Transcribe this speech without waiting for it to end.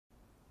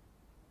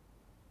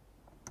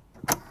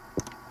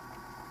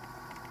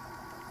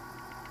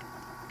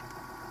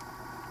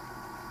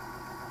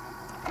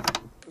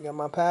Got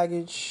my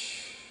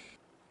package.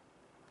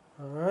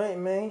 All right,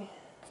 man.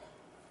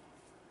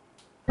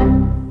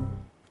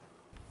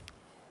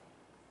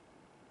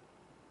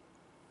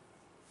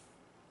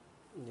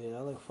 Yeah,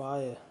 that look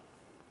fire.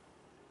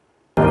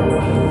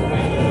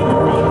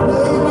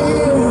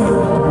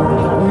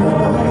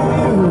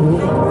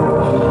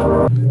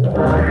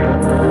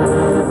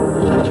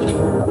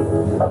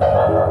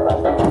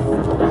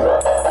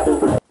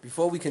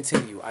 Before we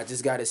continue, I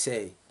just gotta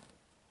say,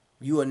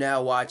 you are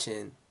now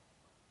watching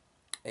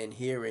and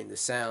hearing the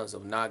sounds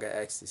of Naga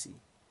Ecstasy.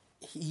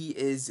 He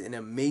is an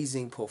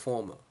amazing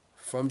performer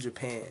from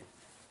Japan.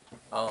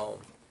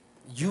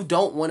 You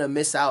don't want to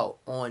miss out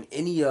on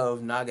any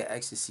of Naga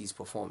Ecstasy's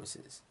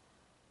performances.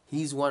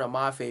 He's one of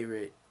my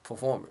favorite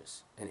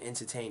performers and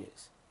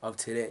entertainers of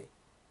today.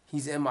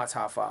 He's in my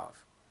top 5.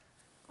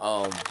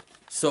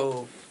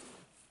 So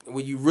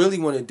what you really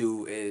want to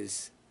do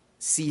is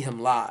see him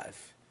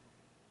live.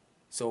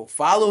 So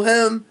follow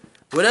him.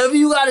 Whatever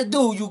you got to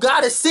do, you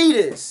got to see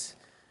this.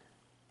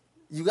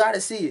 You got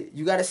to see it.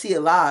 You got to see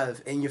it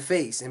live in your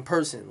face, in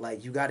person.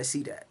 Like, you got to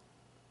see that.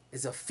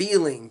 It's a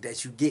feeling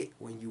that you get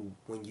when you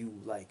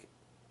like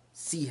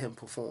see him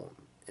perform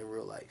in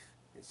real life.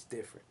 It's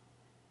different.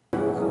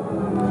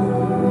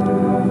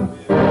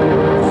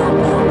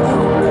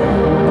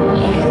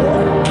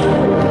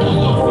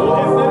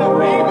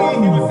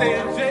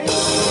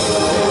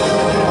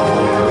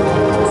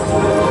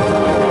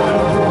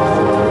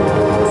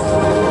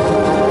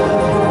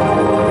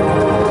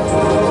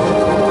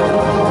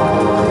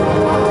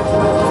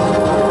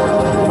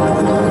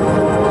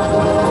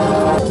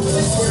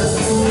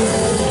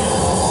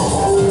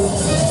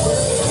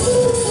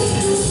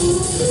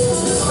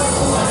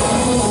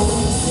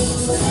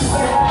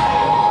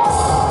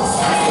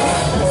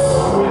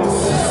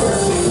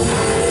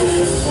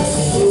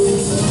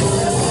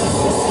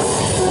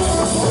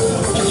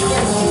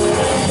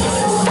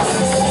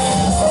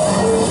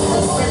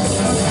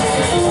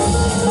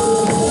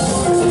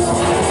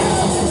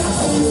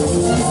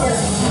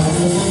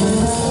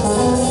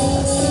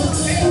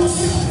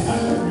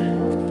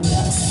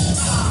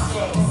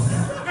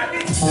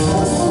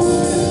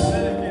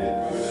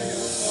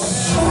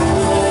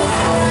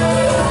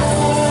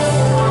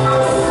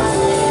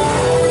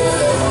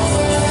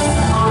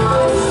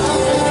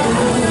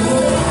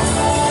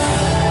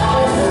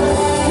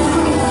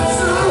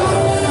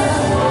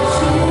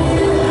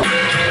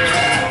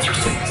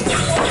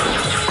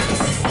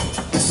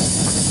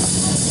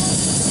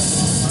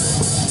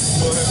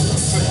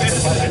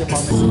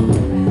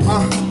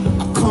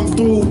 I come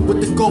through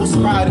with the Ghost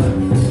Rider.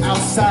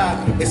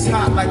 Outside, it's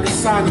hot like the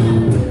sauna.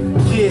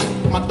 Yeah,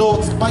 my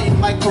dog's biting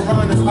like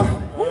piranhas.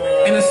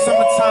 In the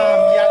summertime,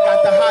 yeah, I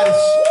got the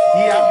hottest.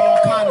 Yeah, I be on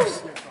condoms.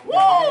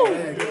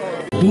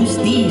 Bruce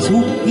Lee's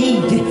who he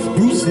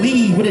Bruce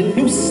Lee with a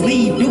new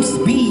sleeve, new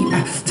speed.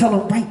 I tell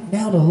him right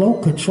now the low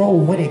control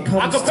when it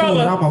comes to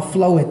it. I'ma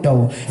flow it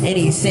though.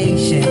 Any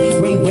station,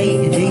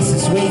 waiting,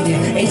 Jason's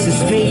waiting, Ace is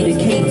fading,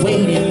 can't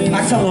waiting.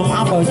 I tell him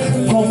I'ma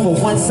go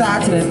from one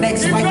side to the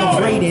next like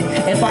I'm rated.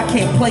 If I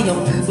can't play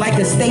him like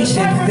a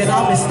station, then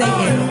I'm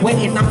mistaken.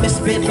 Waiting, I'm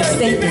been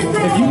mistaken.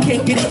 If you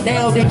can't get it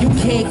now, then you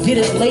can't get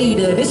it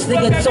later. This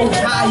nigga so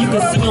high you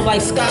can see him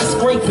like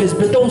skyscrapers,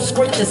 but don't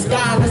scrape the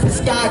sky unless the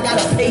sky got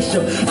a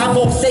patient. I'm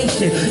on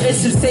station, it's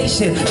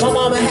sensation. My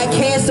mama had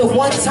cancer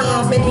one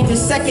time, maybe the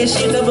second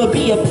she'll never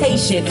be a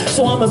patient.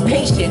 So I'm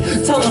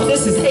impatient, tell them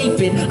this is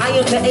aping. I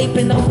am the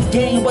aping of the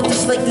game, but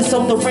this like this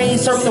on the rain,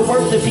 serve the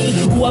word to me.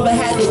 Whoever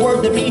had the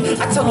word to me,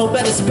 I tell them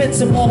better spend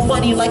some more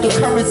money like a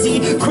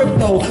currency,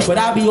 crypto. But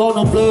I be on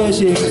no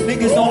bullshit,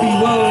 niggas don't be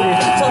worried.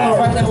 Tell them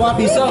right now I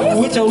be something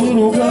with your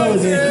little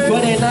cousin.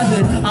 But ain't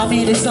nothing, I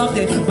mean it's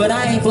something, but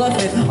I ain't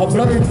bluffing. I'm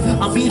blurred,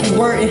 I'm even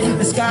wording,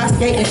 the sky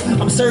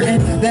skating. I'm certain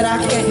that I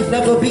can't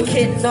never be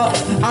kidding up.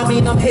 I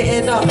mean I'm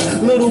hitting up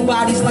little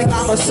bodies like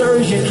I'm a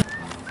surgeon.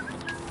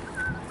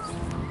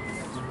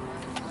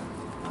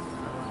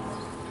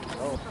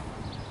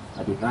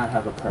 I do not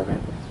have a permit.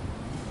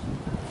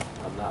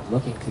 I'm not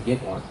looking to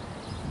get one.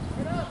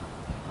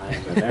 I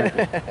am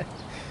American.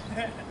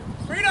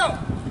 Freedom!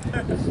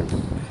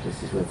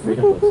 This is what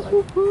freedom looks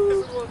like. This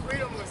is what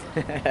freedom looks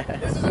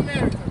like. This is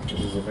America. This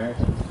is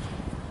America.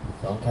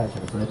 Don't catch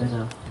me. Put it in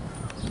now.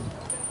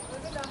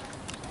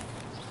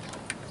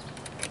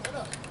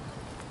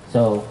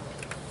 So,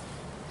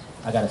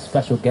 I got a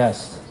special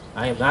guest.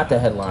 I am not the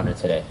headliner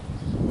today.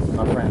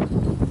 My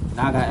friend,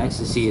 Naga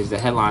Ecstasy is the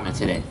headliner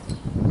today.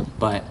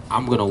 But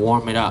I'm gonna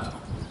warm it up.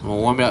 I'm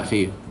gonna warm it up for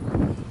you.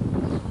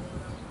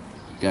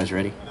 You guys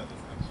ready?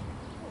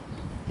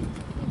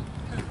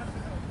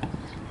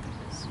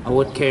 I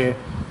wouldn't care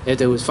if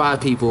there was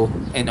 5 people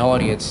in the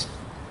audience.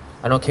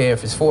 I don't care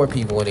if it's 4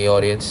 people in the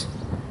audience.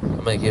 I'm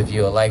gonna give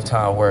you a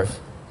lifetime worth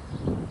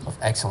of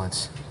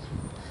excellence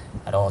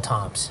at all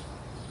times.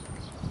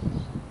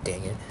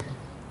 Dang it.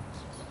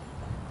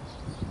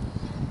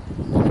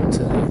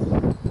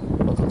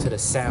 Welcome to the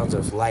sounds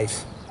of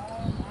life.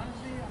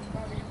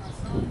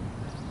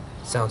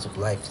 Sounds of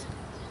life.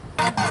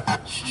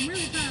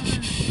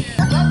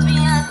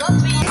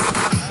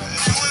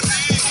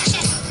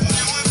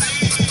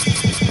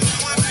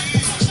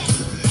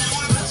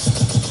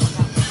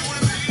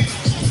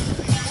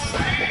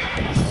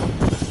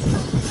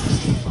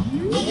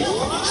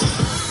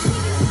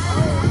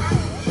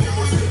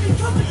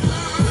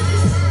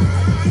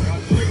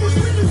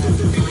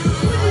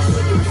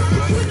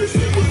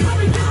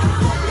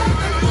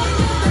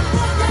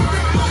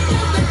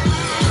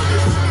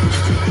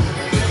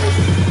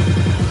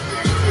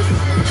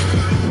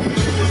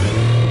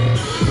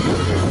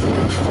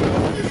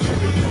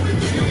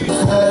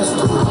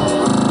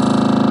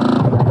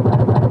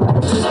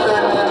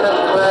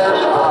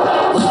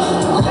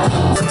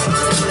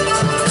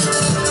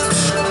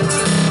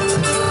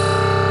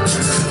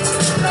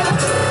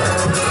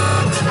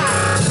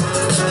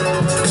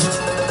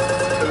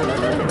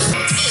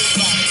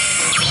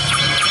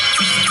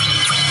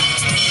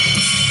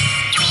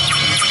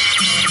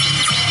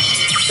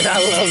 I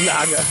love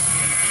Naga.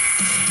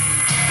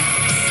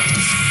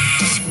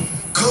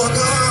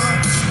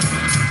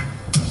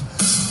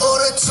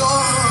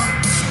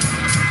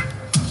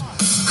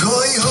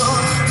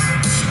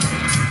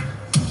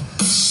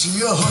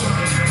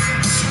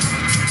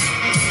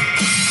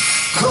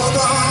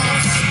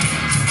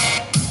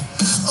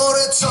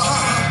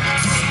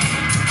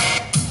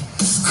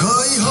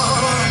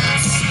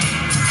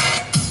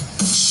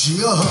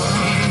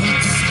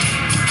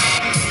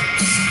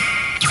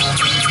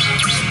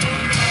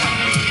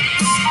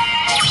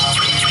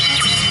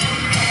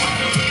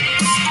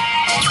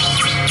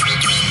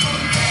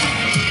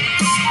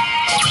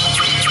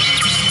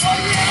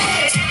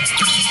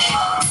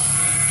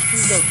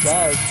 He's the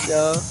best,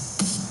 yo.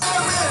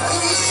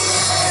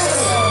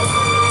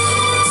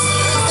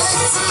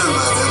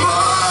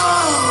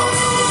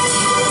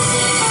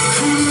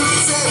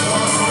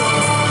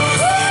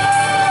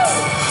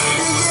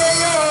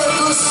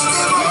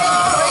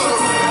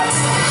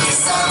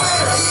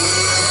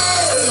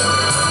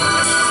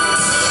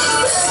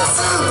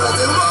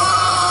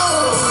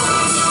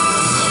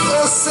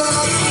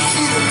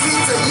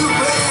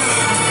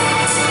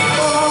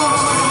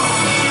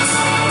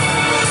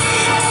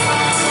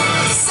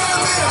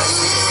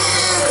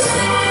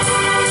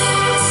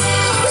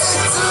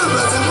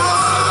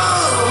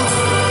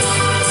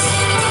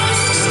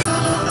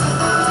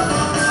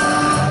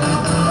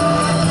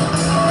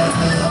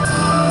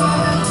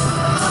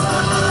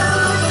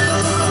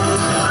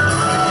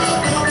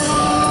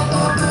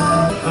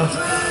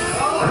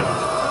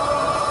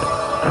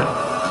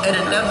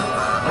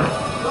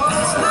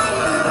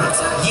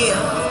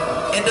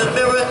 In the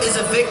mirror is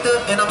a victor,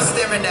 and I'm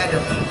staring at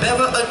him.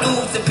 Never a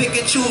dude to pick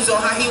and choose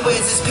on how he wears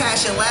his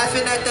passion.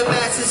 Laughing at the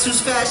masses whose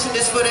fashion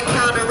is for the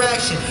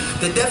counteraction.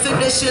 The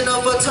definition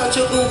of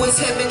untouchable is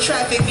him in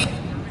traffic.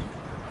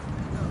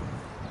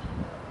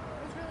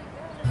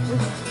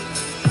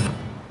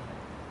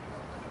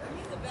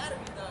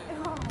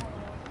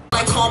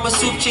 Karma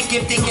Sutra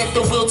gifting at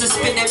the wheel to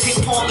spin that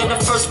ping pong in the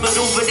first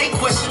maneuver. They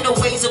question the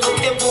ways of a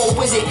pinball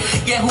wizard.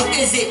 Yeah, who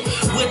is it?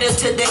 Winner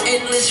to the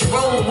endless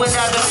road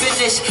without a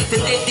finish. To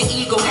think the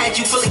ego had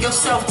you feeling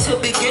yourself to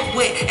begin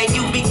with, and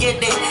you begin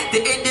it.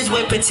 The end is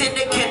when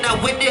pretending cannot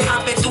win it.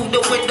 Hopping through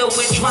the window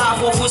and drive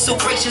off with some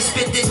gracious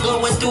spitting.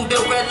 Going through the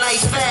red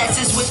light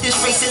fast is with this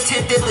race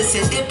intended.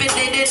 Listen, dipping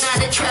in and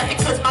out of traffic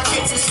cause my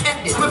case is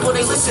pending. Ripple,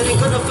 they listen, they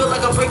gonna feel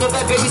like I'm bringing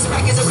back babies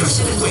back as a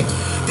Christian is with.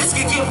 This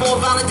could get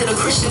more violent than a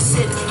Christian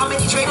sin. How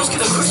many dreidels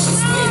can a Christian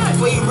spin?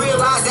 Before you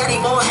realize that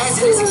ain't more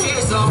hazardous as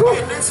cancer.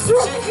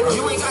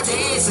 You ain't got the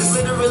answers.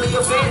 Literally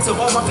offensive.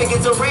 All my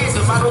pickings are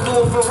ransom. I don't do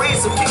it for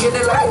ransom. Kicking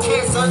it like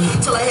cancer.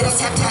 Till I hear that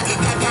tap tap.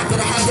 Pat pat,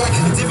 better have that.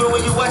 It's different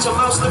when you watch your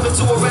mouth slip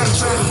into a rat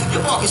trap.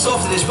 Your mark is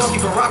soft to this. Funky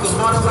for rock was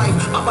modern life.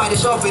 My bite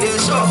is sharper than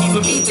shark.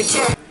 Even eat the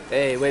cat.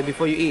 Hey, wait,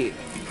 before you eat.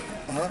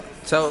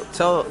 Tell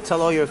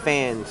all your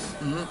fans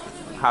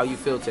how you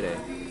feel today.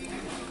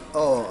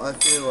 Oh, I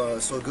feel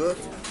so good.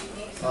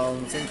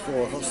 Thanks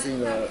for hosting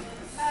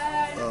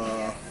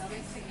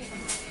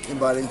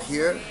inviting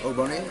here,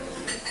 Albany.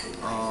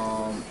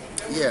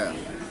 Yeah,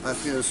 I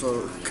feel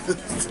so good.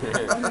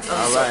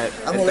 All right.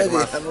 I'm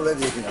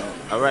already, you know.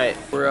 All right.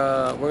 We're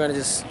gonna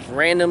just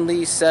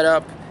randomly set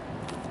up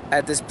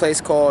at this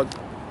place called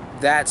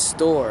That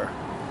Store.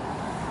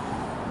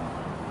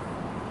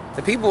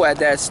 The people at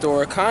that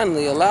store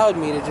kindly allowed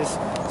me to just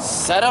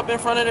set up in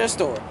front of their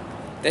store.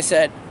 They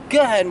said,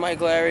 "Go ahead, Mike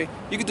Larry.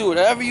 You can do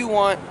whatever you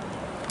want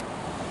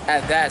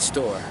at that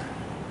store."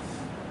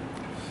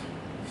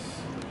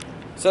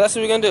 So that's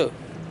what we're gonna do.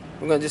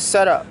 We're gonna just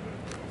set up,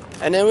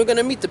 and then we're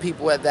gonna meet the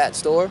people at that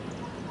store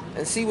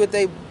and see what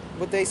they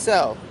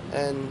sell,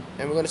 and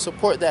we're gonna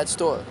support that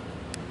store.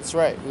 That's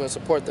right, we're gonna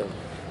support them.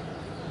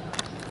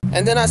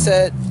 And then I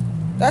said,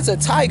 "That's a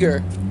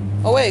tiger."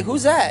 Oh wait,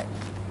 who's that?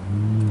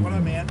 What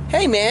up, man?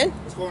 Hey man.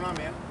 What's going on,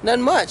 man?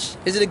 Nothing much.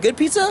 Is it a good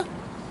pizza?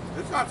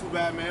 It's not too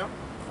bad, man.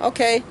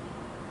 Okay.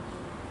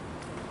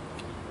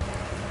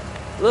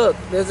 Look,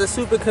 there's a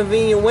super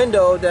convenient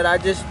window that I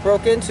just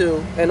broke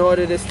into in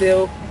order to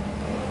steal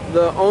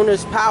the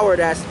owner's power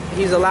that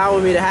he's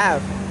allowing me to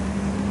have.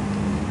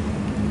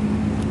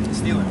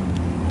 Stealing.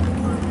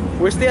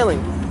 We're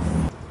stealing.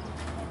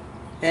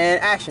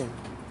 And action.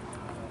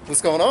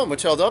 What's going on?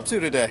 What y'all up to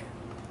today?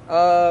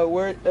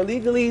 We're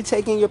illegally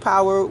taking your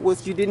power,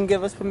 which you didn't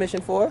give us permission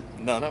for.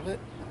 None of it.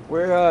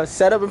 We're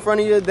set up in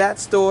front of you that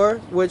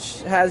store,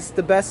 which has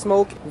the best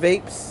smoke,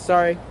 vapes,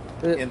 sorry.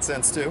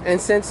 Incense too.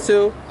 Incense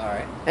too. All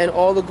right. And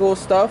all the cool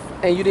stuff,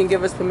 and you didn't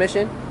give us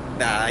permission.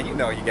 Nah, you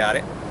know you got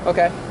it.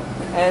 Okay.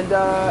 And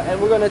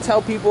we're gonna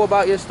tell people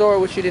about your store,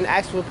 which you didn't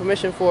ask for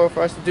permission for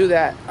us to do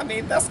that. I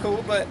mean, that's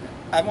cool, but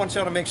I want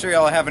y'all to make sure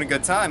y'all are having a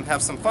good time,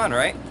 have some fun,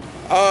 right?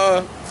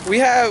 We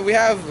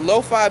have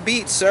lo-fi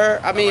beats, sir.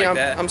 I mean, like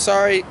that. I'm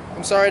sorry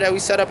that we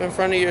set up in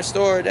front of your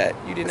store that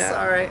you didn't It's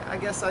have. all right. I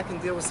guess I can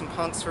deal with some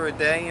punks for a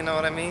day. You know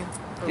what I mean?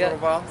 For a Yeah. little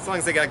while, as long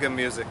as they got good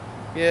music.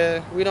 Yeah,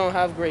 we don't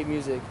have great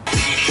music.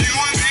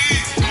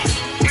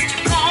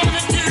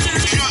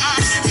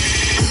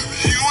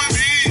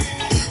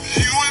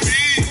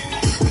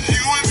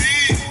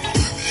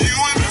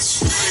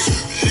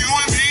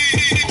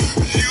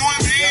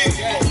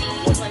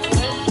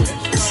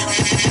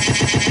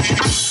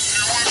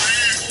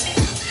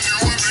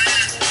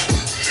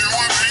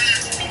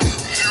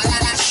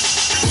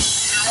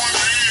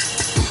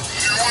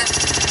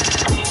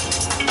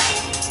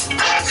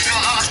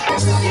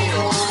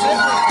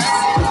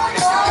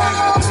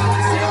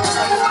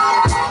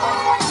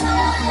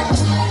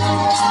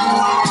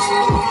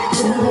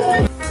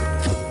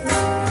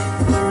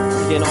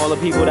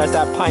 the people that's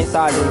at pint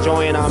size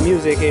enjoying our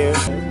music here.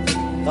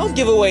 Don't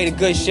give away the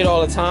good shit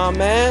all the time,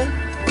 man.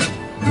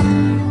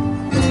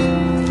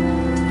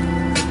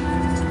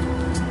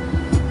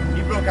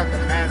 You broke out the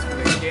mask for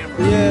the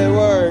camera. Yeah,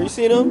 word. You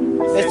seen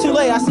him? It's too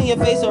late. I seen your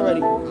face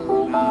already.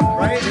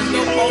 Right? There's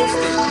no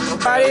posting.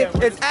 Alright,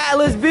 it's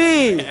Atlas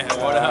B,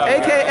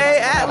 aka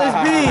Atlas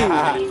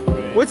B.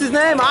 What's his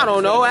name? I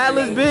don't know.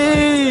 Atlas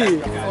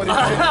B.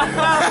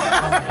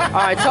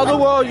 Alright, tell the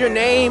world your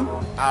name.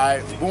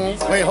 Alright, boom.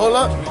 Wait, hold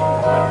up.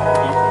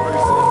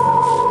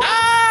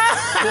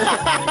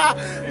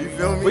 You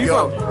feel me? Where you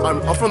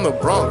from? I'm from the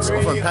Bronx.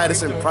 I'm from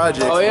Patterson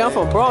Projects. Oh yeah, I'm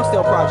from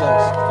Bronxdale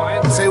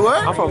Projects. Say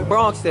what? I'm from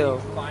Bronxdale,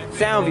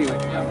 Soundview.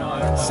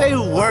 Say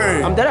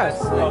word. I'm deadass.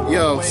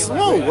 Yo,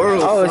 small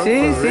world. Oh,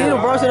 see the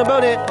Bronx in the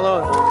building.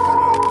 Hello.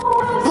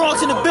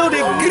 Bronx in the building.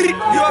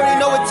 You already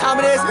know what time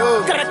it is.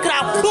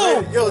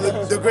 Boom. Yo,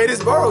 the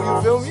greatest borough.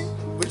 You feel me?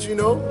 But you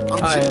know,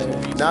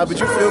 nah, but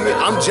you feel me?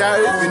 I'm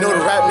Jared. You know,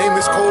 the rap name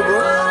is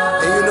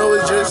Cobra, and you know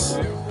it's just.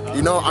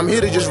 You know, I'm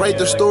here to just write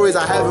the stories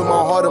I have in my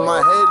heart and my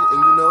head,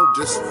 and you know,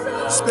 just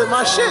spit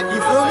my shit.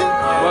 You feel me?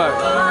 What?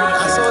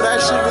 That's all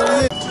that shit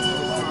really is.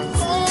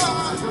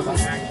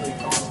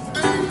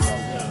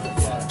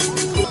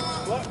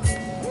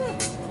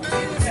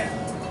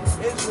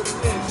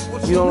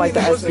 You don't like the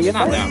SPF?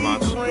 Not that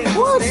much.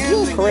 What?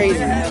 You're crazy.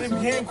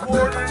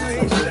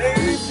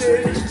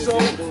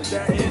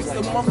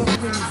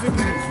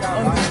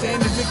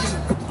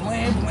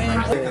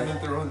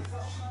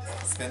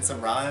 Spin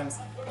some rhymes.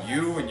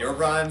 You and your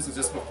rhymes was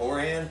just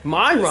beforehand.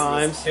 My This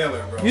rhymes? was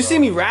killer, bro. You see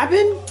me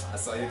rapping? I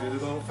saw you do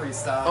the little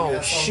freestyle. Oh, You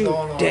had something shoot.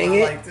 going on. Dang I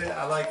it. liked it.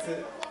 I liked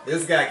it.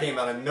 This guy came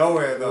out of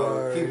nowhere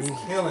though. He was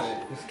killing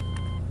it.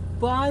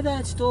 Buy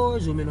that store.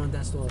 Zoom in on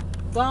that store.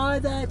 Buy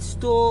that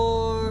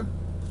store.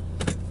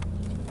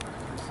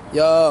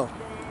 Yo.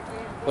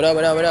 What up?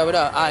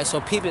 Alright, so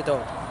peep it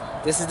though.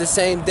 This is the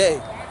same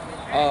day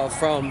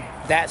from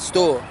that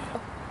store.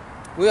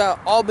 We are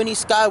Albany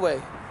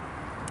Skyway.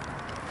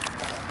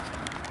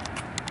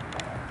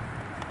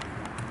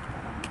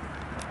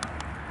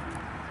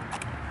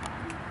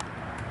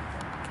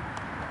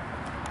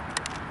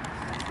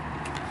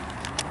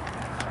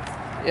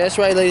 Yeah, that's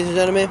right, ladies and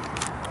gentlemen.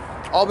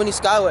 Albany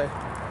Skyway.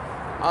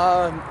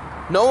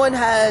 No one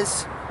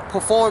has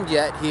performed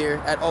yet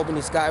here at Albany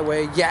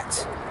Skyway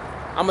yet.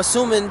 I'm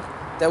assuming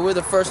that we're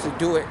the first to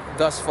do it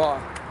thus far.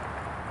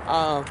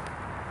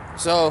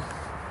 So,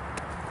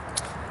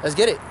 let's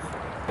get it.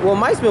 Well,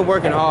 Mike's been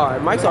working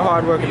hard. Mike's a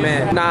hard-working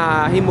man.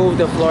 Nah, he moved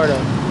to Florida.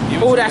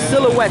 Oh, that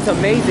silhouette's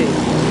amazing.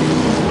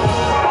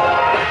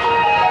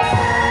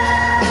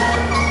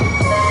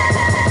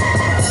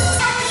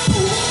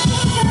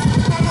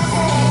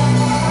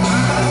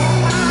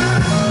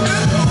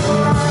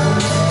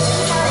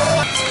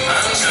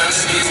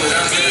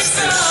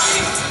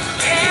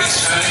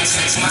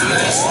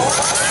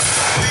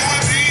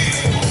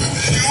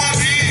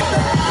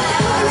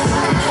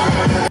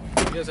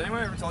 Has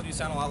anyone ever told you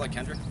sound a lot like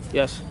Kendrick?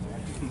 Yes.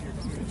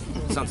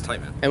 Sounds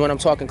tight, man. And when I'm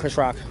talking Chris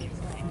Rock.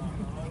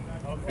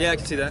 Yeah, I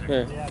can see that.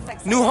 Yeah.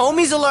 New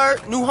homies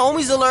alert! New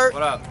homies alert!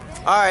 What up?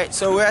 All right,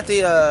 so we're at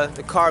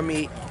the car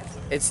meet.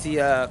 It's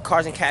the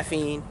Cars and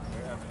Caffeine,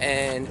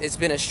 and it's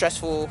been a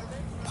stressful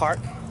park.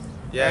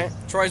 Yeah. Right?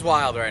 Troy's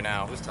wild right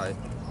now. It was tight.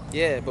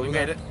 Yeah, but We we're made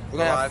gonna, it. We're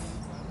gonna Alive.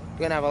 we're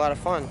gonna have a lot of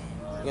fun.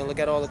 We're gonna look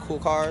at all the cool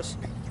cars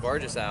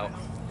Gorgeous out.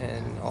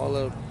 and all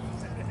the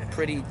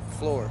pretty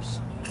floors.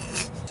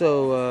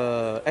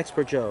 So,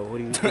 Expert Joe, what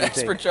do you think?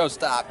 Expert Joe,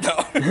 stop.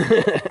 No.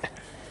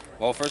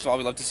 Well, first of all,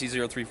 we love to see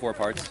 034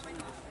 Parts.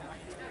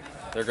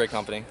 They're a great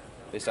company,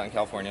 based out in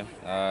California.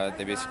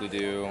 They basically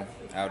do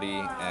Audi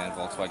and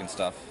Volkswagen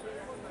stuff.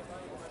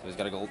 So he's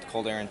got a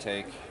cold air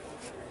intake.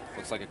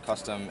 Looks like a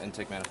custom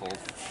intake manifold.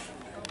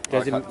 A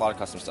lot of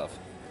custom stuff.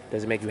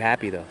 Does it make you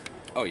happy though?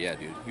 Oh yeah,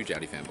 dude. Huge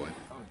Audi fanboy.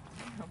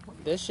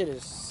 This shit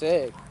is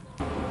sick.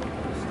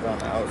 It's on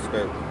the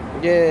outskirts.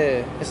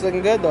 Yeah, it's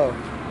looking good though.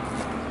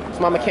 It's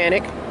my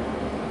mechanic.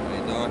 What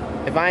you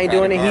doing? If I ain't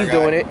doing it, he's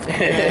doing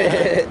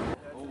it.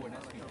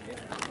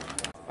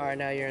 All right,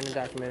 now you're in the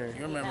documentary.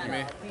 You remember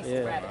me?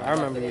 Yeah, I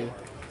remember you.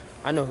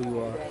 I know who you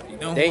are. You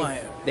know They who I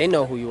am. they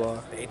know who you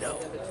are. They know.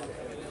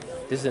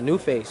 This is a new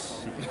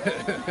face.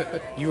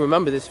 You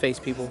remember this face,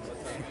 people.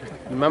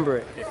 Remember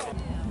it.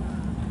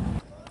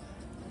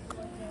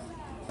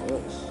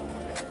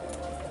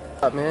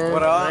 What's up, man?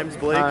 What up? My name's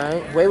Blake. All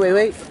right.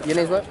 Wait. Your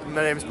name's what?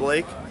 My name's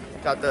Blake.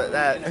 Got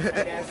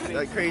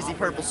that crazy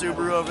purple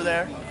Subaru over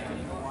there.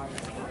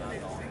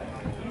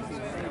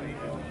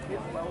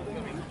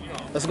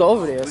 Let's go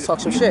over there. Let's talk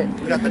some shit.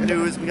 We got the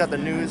news. We got the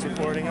news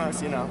reporting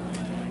us. You know.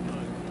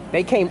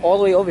 They came all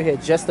the way over here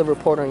just to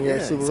report on your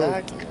Yeah, Subaru.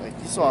 exactly. Like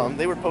you saw them.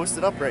 They were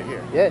posted up right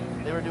here. Yeah.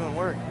 They were doing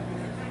work.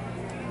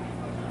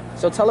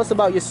 So tell us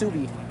about your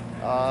Subi.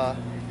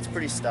 It's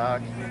pretty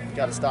stock.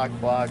 Got a stock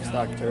block,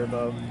 stock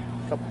turbo,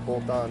 a couple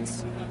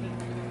bolt-ons.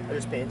 I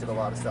just painted a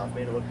lot of stuff,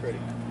 made it look pretty.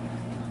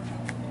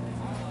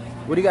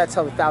 What do you got to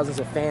tell the thousands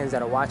of fans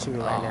that are watching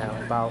you right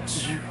now about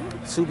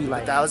Subi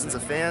life? Thousands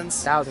of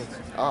fans? Thousands.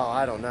 Oh,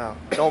 I don't know.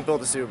 Don't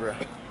build a Subaru.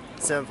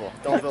 Simple.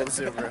 Don't build a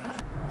Subaru.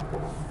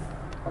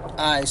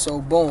 Alright,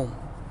 so boom.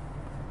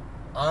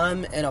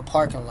 I'm in a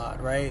parking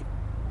lot, right?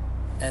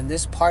 And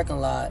this parking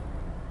lot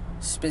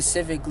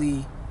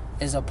specifically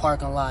is a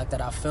parking lot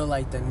that I feel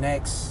like the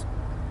next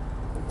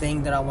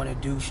thing that I want to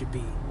do should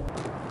be.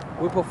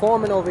 We're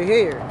performing over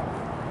here.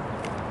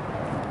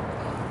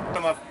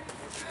 Come up.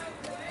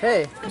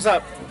 Hey. What's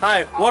up?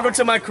 Hi, welcome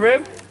to my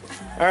crib.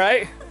 All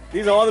right.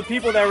 These are all the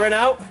people that rent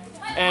out,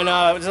 and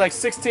there's like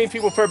 16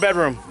 people per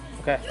bedroom.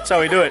 Okay, that's how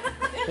we do it.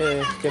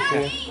 Yeah, good for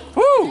you.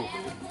 Woo!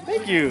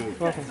 Thank you.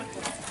 Welcome.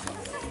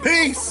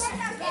 Peace.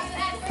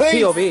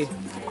 POV.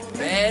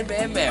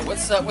 Man.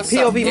 What's up?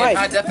 POV Mike.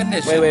 High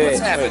definition. Wait. What's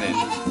happening?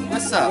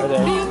 What's up?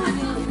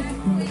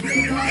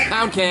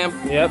 Pound cam.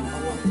 Yep.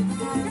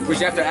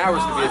 Which after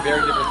hours could be a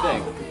very different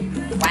thing.